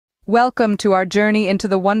Welcome to our journey into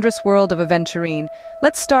the wondrous world of Aventurine.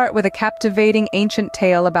 Let's start with a captivating ancient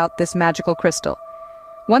tale about this magical crystal.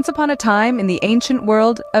 Once upon a time, in the ancient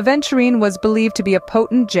world, Aventurine was believed to be a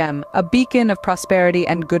potent gem, a beacon of prosperity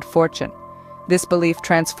and good fortune. This belief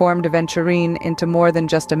transformed Aventurine into more than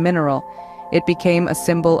just a mineral. It became a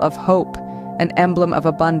symbol of hope, an emblem of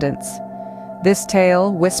abundance. This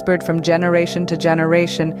tale, whispered from generation to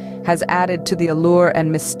generation, has added to the allure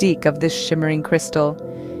and mystique of this shimmering crystal.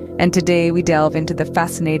 And today we delve into the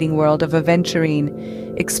fascinating world of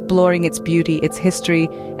Aventurine, exploring its beauty, its history,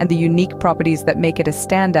 and the unique properties that make it a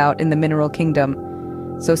standout in the mineral kingdom.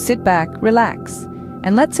 So sit back, relax,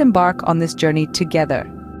 and let's embark on this journey together.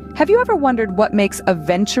 Have you ever wondered what makes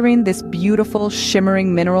Aventurine, this beautiful,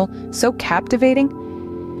 shimmering mineral, so captivating?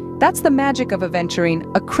 That's the magic of Aventurine,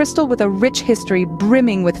 a crystal with a rich history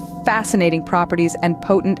brimming with fascinating properties and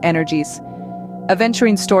potent energies.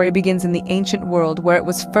 Aventurine's story begins in the ancient world, where it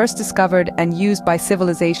was first discovered and used by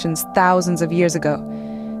civilizations thousands of years ago.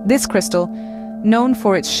 This crystal, known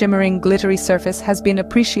for its shimmering, glittery surface, has been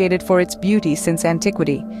appreciated for its beauty since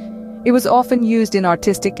antiquity. It was often used in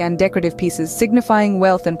artistic and decorative pieces, signifying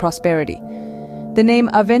wealth and prosperity. The name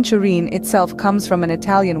Aventurine itself comes from an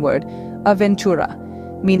Italian word, avventura,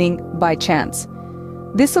 meaning by chance.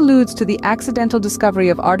 This alludes to the accidental discovery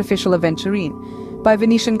of artificial aventurine by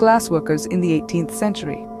Venetian glassworkers in the 18th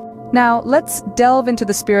century. Now, let's delve into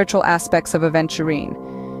the spiritual aspects of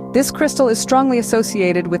Aventurine. This crystal is strongly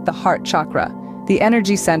associated with the heart chakra, the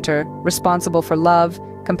energy center responsible for love,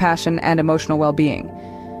 compassion, and emotional well-being.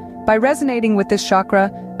 By resonating with this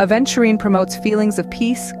chakra, Aventurine promotes feelings of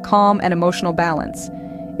peace, calm, and emotional balance.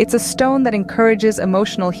 It's a stone that encourages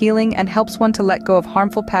emotional healing and helps one to let go of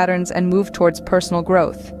harmful patterns and move towards personal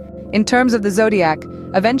growth. In terms of the zodiac,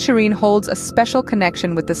 Aventurine holds a special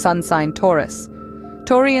connection with the sun sign Taurus.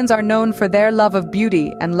 Taurians are known for their love of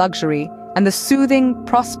beauty and luxury, and the soothing,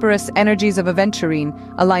 prosperous energies of Aventurine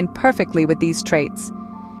align perfectly with these traits.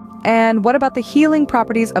 And what about the healing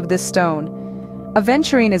properties of this stone?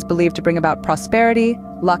 Aventurine is believed to bring about prosperity,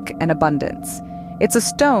 luck, and abundance. It's a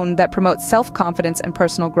stone that promotes self-confidence and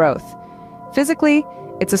personal growth. Physically,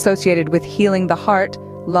 it's associated with healing the heart,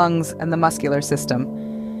 lungs, and the muscular system.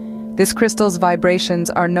 This crystal's vibrations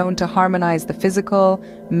are known to harmonize the physical,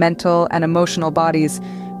 mental, and emotional bodies,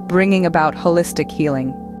 bringing about holistic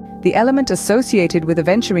healing. The element associated with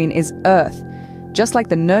Aventurine is earth. Just like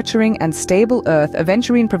the nurturing and stable earth,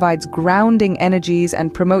 Aventurine provides grounding energies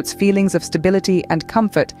and promotes feelings of stability and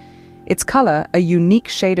comfort. Its color, a unique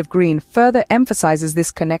shade of green, further emphasizes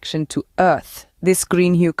this connection to earth. This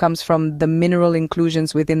green hue comes from the mineral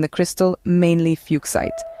inclusions within the crystal, mainly fuchsite.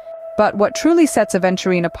 But what truly sets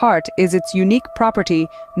Aventurine apart is its unique property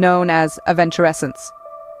known as aventurescence.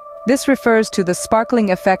 This refers to the sparkling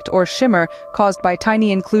effect or shimmer caused by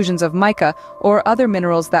tiny inclusions of mica or other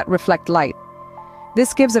minerals that reflect light.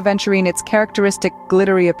 This gives Aventurine its characteristic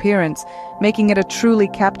glittery appearance, making it a truly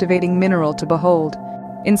captivating mineral to behold.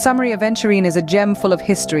 In summary, Aventurine is a gem full of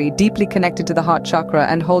history, deeply connected to the heart chakra,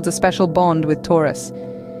 and holds a special bond with Taurus.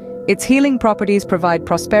 Its healing properties provide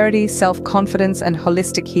prosperity, self-confidence, and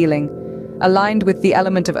holistic healing. Aligned with the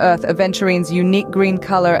element of earth, Aventurine's unique green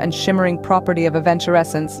color and shimmering property of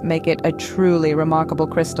aventurescence make it a truly remarkable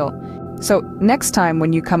crystal. So, next time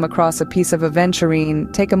when you come across a piece of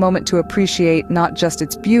Aventurine, take a moment to appreciate not just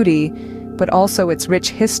its beauty, but also its rich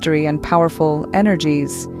history and powerful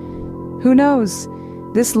energies. Who knows?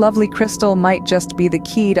 This lovely crystal might just be the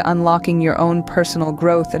key to unlocking your own personal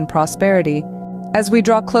growth and prosperity. As we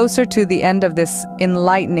draw closer to the end of this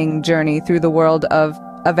enlightening journey through the world of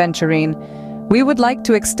Aventurine, we would like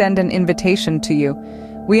to extend an invitation to you.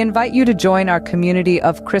 We invite you to join our community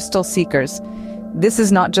of crystal seekers. This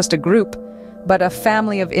is not just a group, but a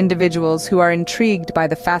family of individuals who are intrigued by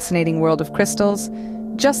the fascinating world of crystals,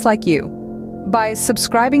 just like you. By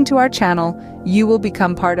subscribing to our channel, you will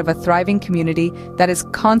become part of a thriving community that is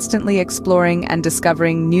constantly exploring and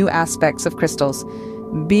discovering new aspects of crystals.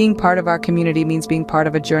 Being part of our community means being part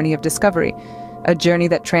of a journey of discovery, a journey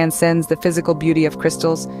that transcends the physical beauty of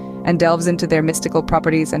crystals and delves into their mystical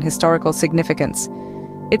properties and historical significance.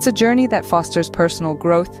 It's a journey that fosters personal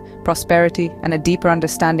growth, prosperity, and a deeper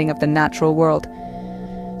understanding of the natural world.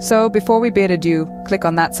 So before we bid adieu, click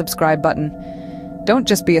on that subscribe button. Don't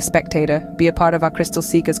just be a spectator, be a part of our Crystal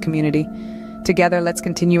Seekers community. Together, let's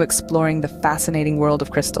continue exploring the fascinating world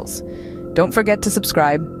of crystals. Don't forget to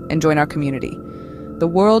subscribe and join our community. The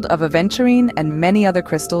world of Aventurine and many other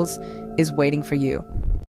crystals is waiting for you.